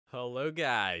Hello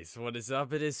guys, what is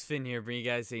up? It is Finn here bringing you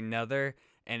guys another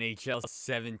NHL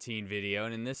 17 video,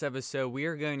 and in this episode we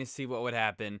are going to see what would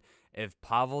happen if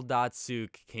Pavel Datsyuk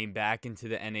came back into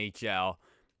the NHL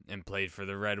and played for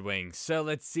the Red Wings. So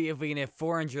let's see if we can hit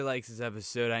 400 likes this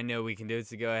episode. I know we can do it,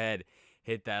 so go ahead,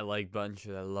 hit that like button,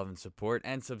 show that love and support,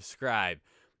 and subscribe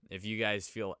if you guys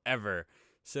feel ever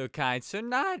so kind. So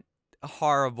not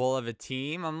horrible of a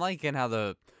team. I'm liking how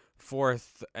the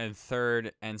fourth and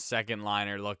third and second line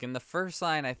are looking. The first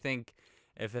line, I think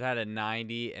if it had a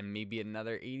 90 and maybe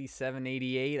another 87,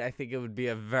 88, I think it would be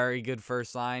a very good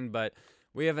first line. But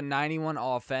we have a 91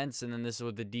 offense, and then this is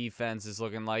what the defense is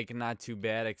looking like. Not too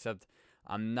bad, except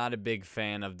I'm not a big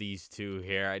fan of these two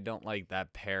here. I don't like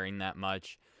that pairing that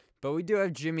much. But we do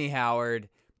have Jimmy Howard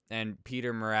and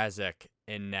Peter Mrazek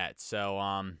in net. So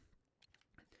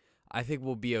I think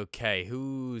we'll be okay.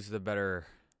 Who's the better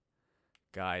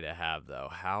guy to have, though?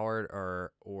 Howard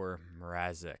or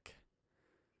Mrazek?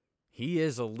 He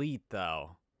is elite,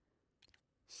 though.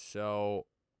 So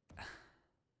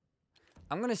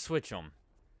I'm going to switch him.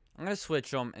 I'm going to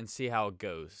switch him and see how it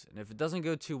goes. And if it doesn't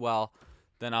go too well,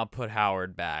 then I'll put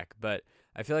Howard back. But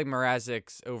I feel like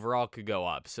Mrazek's overall could go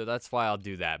up. So that's why I'll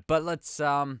do that. But let's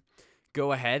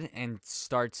go ahead and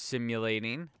start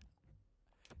simulating.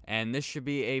 And this should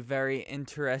be a very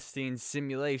interesting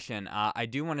simulation. I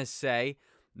do want to say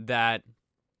that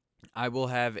I will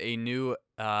have a new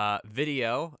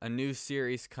video, a new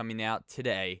series coming out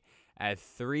today at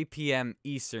 3 p.m.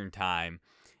 Eastern Time.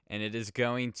 And it is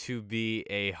going to be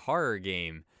a horror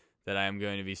game that I am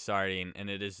going to be starting. And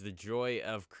it is The Joy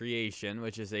of Creation,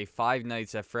 which is a Five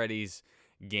Nights at Freddy's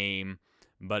game.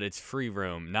 But it's free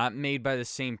roam, not made by the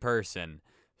same person.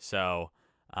 So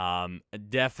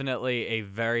definitely a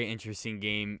very interesting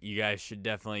game. You guys should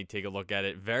definitely take a look at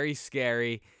it. Very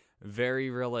scary, very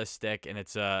realistic, and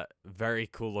it's a very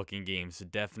cool looking game. So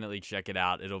definitely check it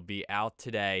out. It'll be out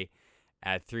today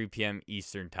at 3 p.m.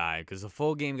 Eastern Time because the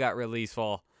full game got released.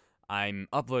 Well, I'm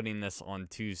uploading this on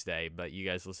Tuesday, but you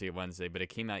guys will see it Wednesday. But it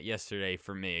came out yesterday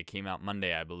for me. It came out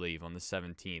Monday, I believe, on the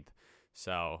 17th.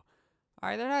 So all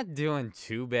right, they're not doing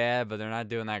too bad, but they're not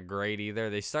doing that great either.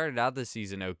 They started out the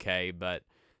season okay, but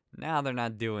now they're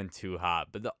not doing too hot.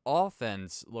 But the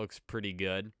offense looks pretty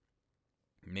good.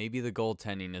 Maybe the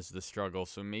goaltending is the struggle,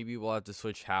 so maybe we'll have to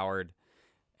switch Howard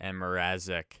and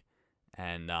Mrazek.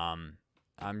 And I'm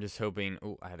just hoping...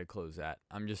 Oh, I had to close that.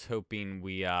 I'm just hoping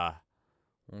we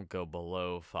won't go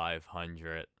below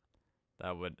 500.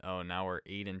 That would... Oh, now we're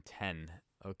 8-10.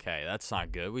 Okay, that's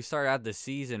not good. We started out the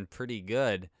season pretty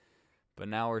good, but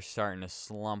now we're starting to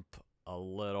slump a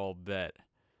little bit.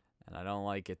 And I don't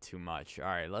like it too much. All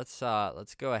right, let's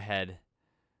go ahead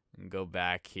and go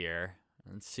back here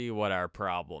and see what our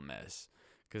problem is.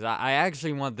 Because I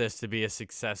actually want this to be a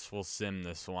successful sim,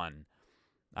 this one.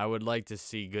 I would like to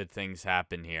see good things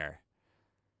happen here.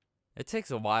 It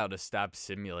takes a while to stop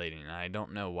simulating, and I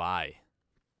don't know why.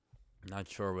 I'm not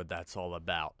sure what that's all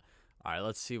about. All right,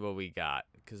 let's see what we got.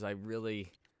 Because I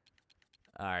really...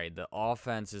 All right, the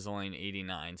offense is only an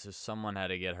 89, so someone had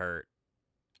to get hurt.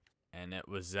 And it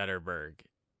was Zetterberg.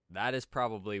 That is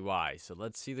probably why. So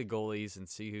let's see the goalies and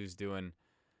see who's doing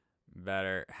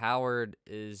better. Howard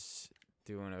is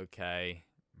doing okay.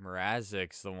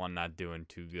 Mrazek's the one not doing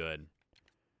too good.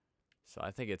 So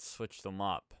I think it's switched them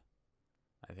up.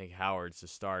 I think Howard's the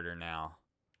starter now.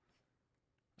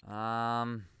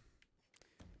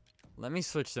 Let me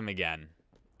switch them again.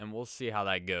 And we'll see how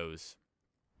that goes.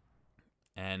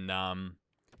 And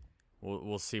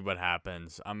We'll see what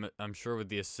happens. I'm sure with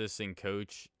the assistant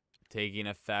coach taking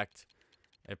effect,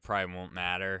 it probably won't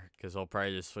matter because I'll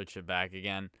probably just switch it back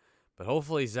again. But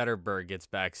hopefully Zetterberg gets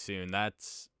back soon.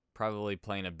 That's probably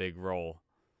playing a big role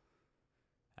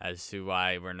as to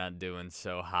why we're not doing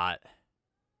so hot.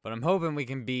 But I'm hoping we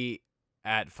can be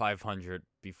at 500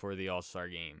 before the All-Star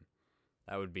game.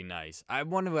 That would be nice. I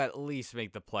want to at least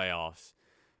make the playoffs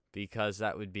because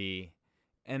that would be,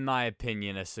 in my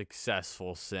opinion, a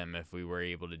successful sim if we were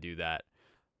able to do that.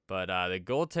 But the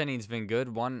goaltending's been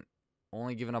good.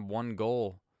 Only giving up one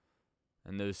goal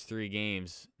in those 3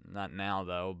 games. Not now,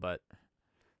 though. But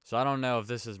so I don't know if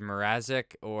this is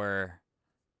Mrazek or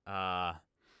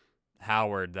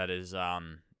Howard that is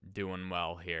doing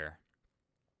well here.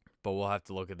 But we'll have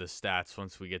to look at the stats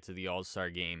once we get to the All-Star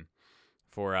game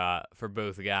for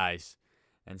both guys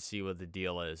and see what the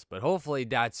deal is. But hopefully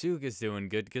Datsyuk is doing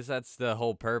good because that's the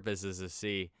whole purpose, is to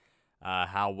see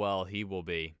how well he will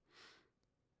be.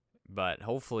 But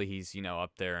hopefully he's,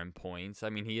 up there in points. I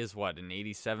mean, he is, what, an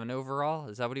 87 overall?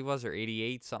 Is that what he was? Or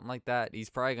 88? Something like that? He's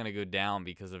probably going to go down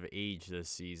because of age this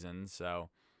season.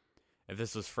 So if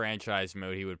this was franchise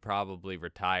mode, he would probably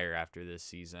retire after this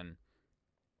season.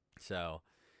 So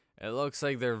it looks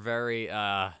like they're very,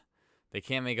 they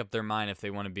can't make up their mind if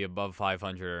they want to be above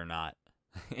 500 or not.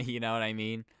 You know what I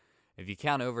mean? If you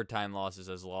count overtime losses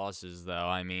as losses, though,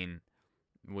 I mean,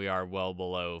 we are well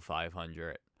below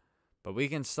 500. But we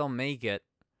can still make it.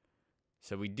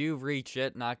 So we do reach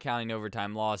it, not counting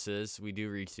overtime losses. We do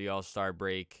reach the All-Star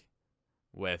break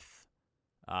with,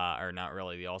 or not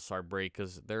really the All-Star break,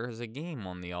 because there is a game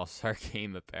on the All-Star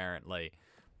game, apparently.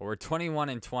 But we're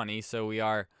 21-20, so we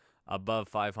are above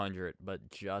 500, but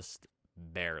just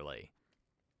barely.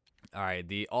 All right,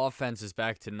 the offense is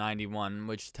back to 91,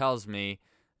 which tells me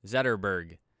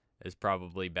Zetterberg is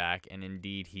probably back, and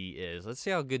indeed he is. Let's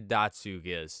see how good Datsyuk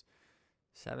is.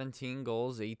 17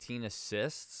 goals, 18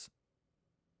 assists.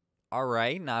 All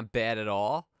right, not bad at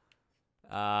all.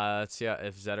 Let's see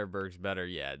if Zetterberg's better.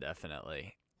 Yeah,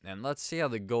 definitely. And let's see how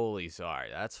the goalies are.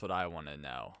 That's what I want to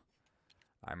know.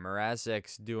 All right,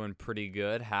 Mrazek's doing pretty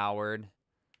good. Howard.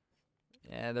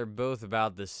 Yeah, they're both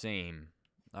about the same.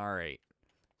 All right.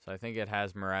 So I think it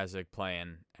has Mrazek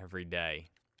playing every day.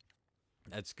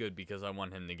 That's good because I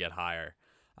want him to get higher.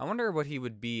 I wonder what he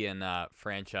would be in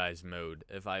franchise mode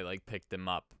if I like picked him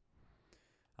up.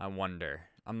 I wonder.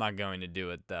 I'm not going to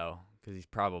do it though because he's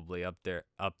probably up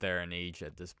there in age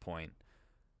at this point.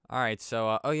 All right,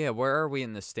 so oh yeah, where are we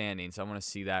in the standings? I want to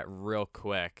see that real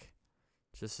quick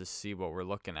just to see what we're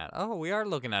looking at. Oh, we are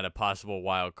looking at a possible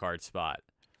wild card spot.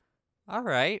 All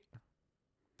right.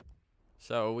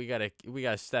 So we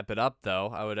gotta step it up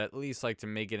though. I would at least like to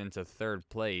make it into third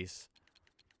place,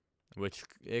 which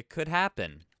it could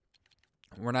happen.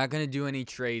 We're not gonna do any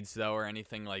trades though or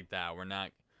anything like that. We're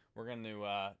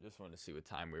gonna just want to see what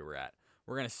time we were at.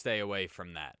 We're gonna stay away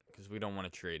from that because we don't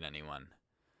want to trade anyone.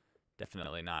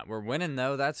 Definitely not. We're winning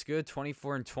though. That's good.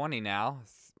 24-20 now.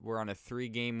 We're on a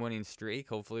 3-game winning streak.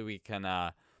 Hopefully we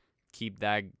can keep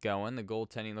that going. The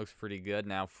goaltending looks pretty good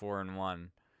now. 4-1.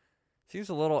 Seems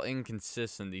a little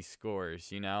inconsistent, these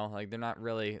scores, you know? Like, they're not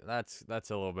really... That's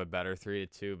a little bit better,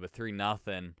 3-2. But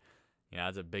 3-0, you know,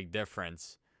 that's a big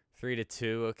difference. 3-2,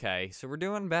 okay. So we're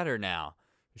doing better now.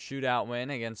 Shootout win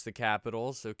against the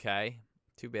Capitals, okay.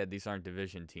 Too bad these aren't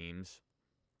division teams.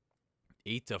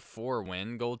 8-4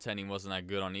 win. Goaltending wasn't that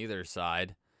good on either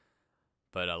side.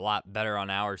 But a lot better on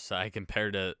our side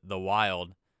compared to the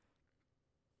Wild.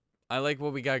 I like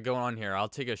what we got going on here. I'll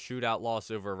take a shootout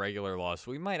loss over a regular loss.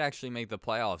 We might actually make the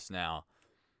playoffs now.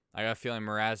 I got a feeling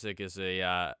Mrazek is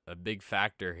a big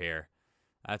factor here.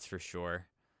 That's for sure.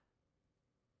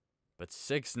 But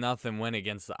 6-0 win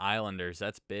against the Islanders.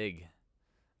 That's big.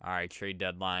 All right, trade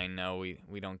deadline. No,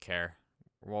 we don't care.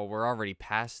 Well, we're already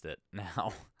past it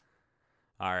now.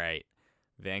 All right.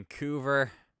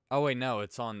 Vancouver. Oh, wait, no.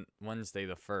 It's on Wednesday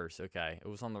the 1st. Okay.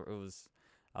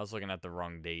 I was looking at the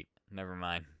wrong date. Never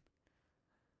mind.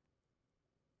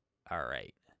 All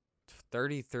right.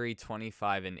 33,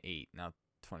 25, and 8. Now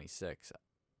 26.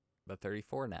 But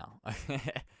 34 now.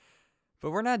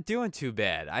 But we're not doing too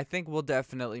bad. I think we'll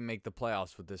definitely make the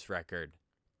playoffs with this record.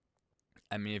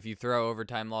 I mean, if you throw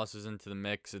overtime losses into the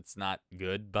mix, it's not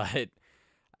good. But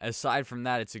aside from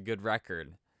that, it's a good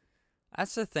record.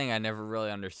 That's the thing I never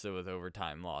really understood with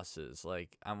overtime losses.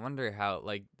 Like, I wonder how,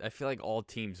 like, I feel like all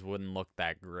teams wouldn't look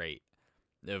that great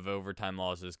if overtime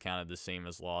losses counted the same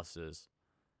as losses.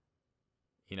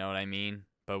 You know what I mean?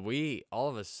 But we, all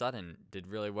of a sudden, did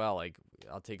really well. Like,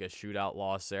 I'll take a shootout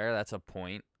loss there. That's a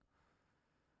point.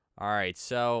 All right,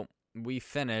 so we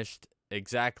finished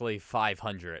exactly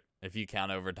 500 if you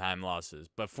count overtime losses.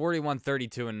 But 41,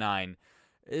 32, and 9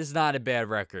 is not a bad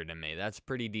record to me. That's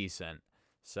pretty decent.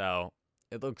 So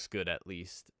it looks good at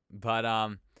least. But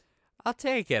I'll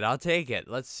take it. I'll take it.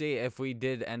 Let's see if we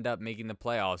did end up making the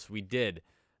playoffs. We did.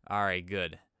 All right,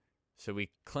 good. So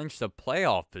we clinched a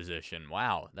playoff position.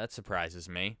 Wow, that surprises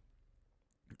me.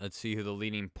 Let's see who the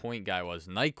leading point guy was.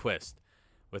 Nyquist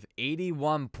with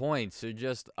 81 points, so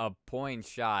just a point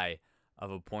shy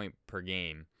of a point per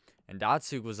game. And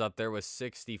Datsyuk was up there with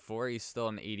 64. He's still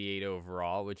an 88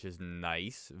 overall, which is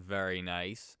nice. Very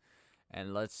nice.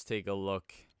 And let's take a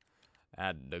look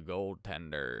at the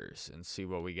goaltenders and see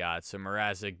what we got. So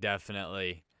Mrazek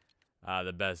definitely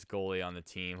the best goalie on the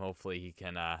team. Hopefully he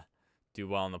can do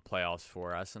well in the playoffs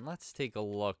for us. And let's take a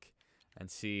look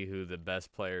and see who the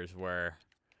best players were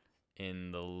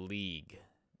in the league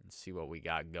and see what we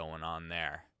got going on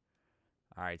there.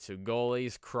 All right, so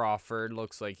goalies, Crawford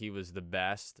looks like he was the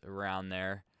best around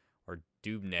there. Or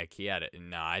Dubnyk, he had it.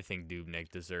 No, I think Dubnyk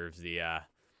deserves the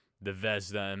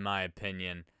Vezina in my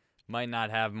opinion. Might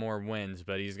not have more wins,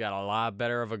 but he's got a lot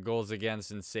better of a goals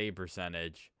against and save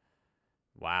percentage.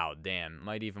 Wow, damn.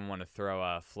 Might even want to throw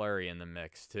a Flurry in the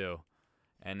mix, too.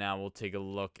 And now we'll take a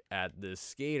look at the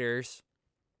skaters.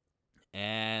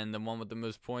 And the one with the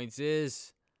most points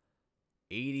is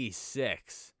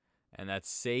 86. And that's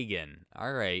Sagan.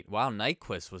 All right. Wow,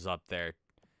 Nyquist was up there.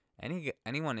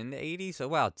 Anyone in the 80s? Oh,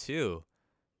 wow, 2.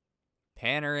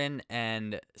 Panarin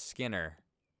and Skinner.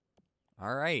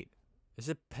 All right. Is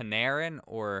it Panarin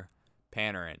or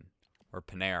Panarin? Or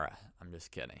Panera? I'm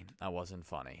just kidding. That wasn't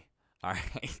funny. All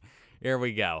right. Here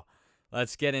we go.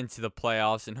 Let's get into the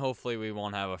playoffs, and hopefully we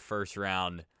won't have a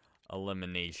first-round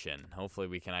elimination. Hopefully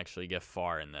we can actually get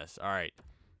far in this. All right.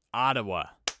 Ottawa.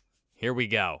 Here we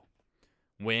go.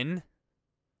 Win.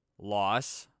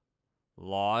 Loss.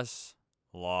 Loss.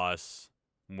 Loss.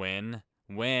 Win.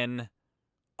 Win.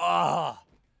 Oh,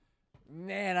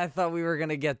 man, I thought we were going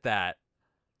to get that.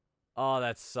 Oh,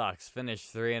 that sucks.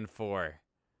 Finished 3-4.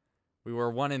 We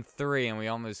were 1-3, and we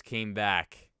almost came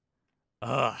back.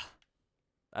 Ugh.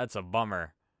 That's a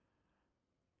bummer.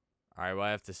 All right, well,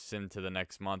 I have to sim to the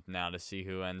next month now to see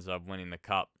who ends up winning the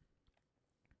cup.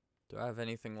 Do I have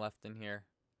anything left in here?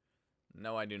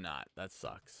 No, I do not. That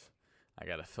sucks. I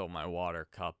got to fill my water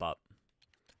cup up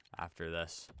after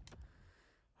this.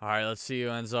 All right, let's see who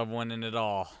ends up winning it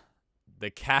all.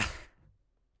 The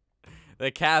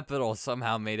Capital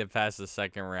somehow made it past the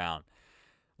second round.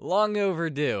 Long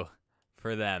overdue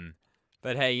for them.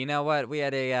 But hey, you know what? We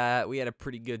had a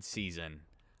pretty good season.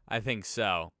 I think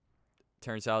so.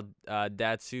 Turns out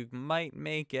Datsyuk might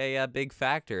make a big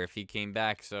factor if he came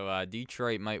back. So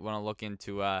Detroit might want to look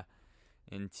into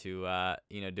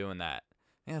doing that.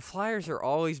 Man, the Flyers are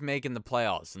always making the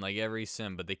playoffs in like every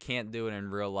sim, but they can't do it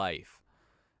in real life.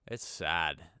 It's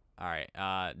sad. All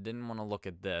right. Didn't want to look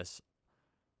at this,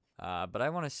 but I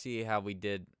want to see how we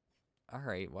did. All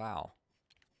right. Wow.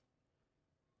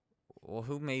 Well,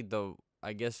 who made the?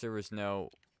 I guess there was no.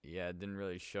 Yeah, it didn't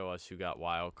really show us who got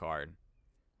wild card.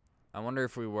 I wonder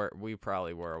if we were. We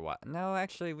probably were a wild. No,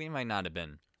 actually, we might not have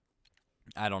been.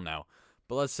 I don't know.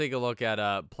 But let's take a look at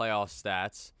playoff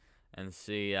stats and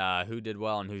see who did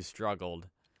well and who struggled.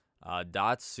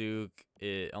 Datsyuk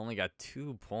only got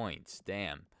 2 points.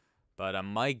 Damn. But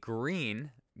Mike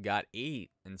Green got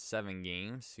 8 in 7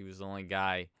 games. He was the only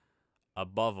guy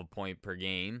above a point per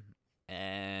game.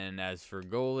 And as for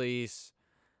goalies,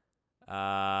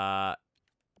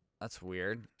 that's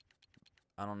weird.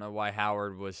 I don't know why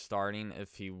Howard was starting.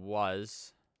 If he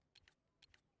was,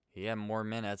 he had more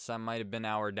minutes. That might have been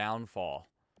our downfall.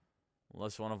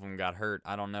 Unless one of them got hurt.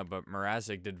 I don't know. But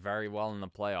Mrazek did very well in the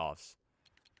playoffs.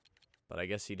 But I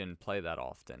guess he didn't play that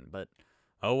often. But,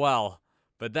 oh well.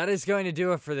 But that is going to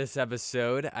do it for this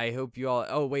episode. I hope you all...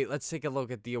 Oh, wait. Let's take a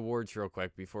look at the awards real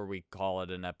quick before we call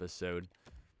it an episode.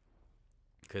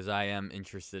 Because I am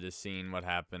interested in seeing what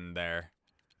happened there.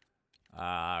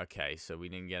 Okay, so we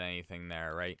didn't get anything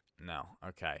there, right? No.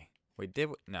 Okay. Wait, did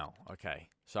we? No. Okay.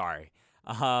 Sorry.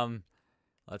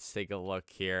 Let's take a look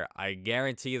here. I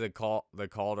guarantee the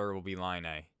Calder will be line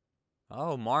A.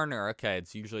 Oh, Marner. Okay,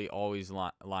 it's usually always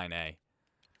line A.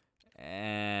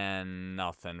 And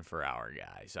nothing for our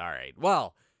guys. All right.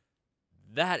 Well,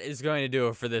 that is going to do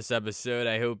it for this episode.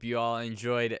 I hope you all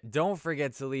enjoyed. Don't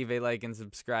forget to leave a like and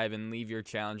subscribe and leave your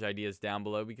challenge ideas down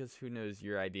below because who knows,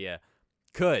 your idea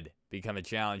could become a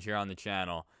challenge here on the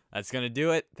channel. That's going to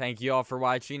do it. Thank you all for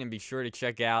watching, and be sure to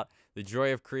check out the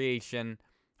Joy of Creation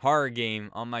horror game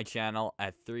on my channel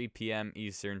at 3 p.m.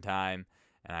 Eastern Time,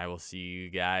 and I will see you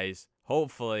guys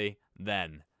hopefully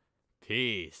then.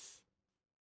 Peace.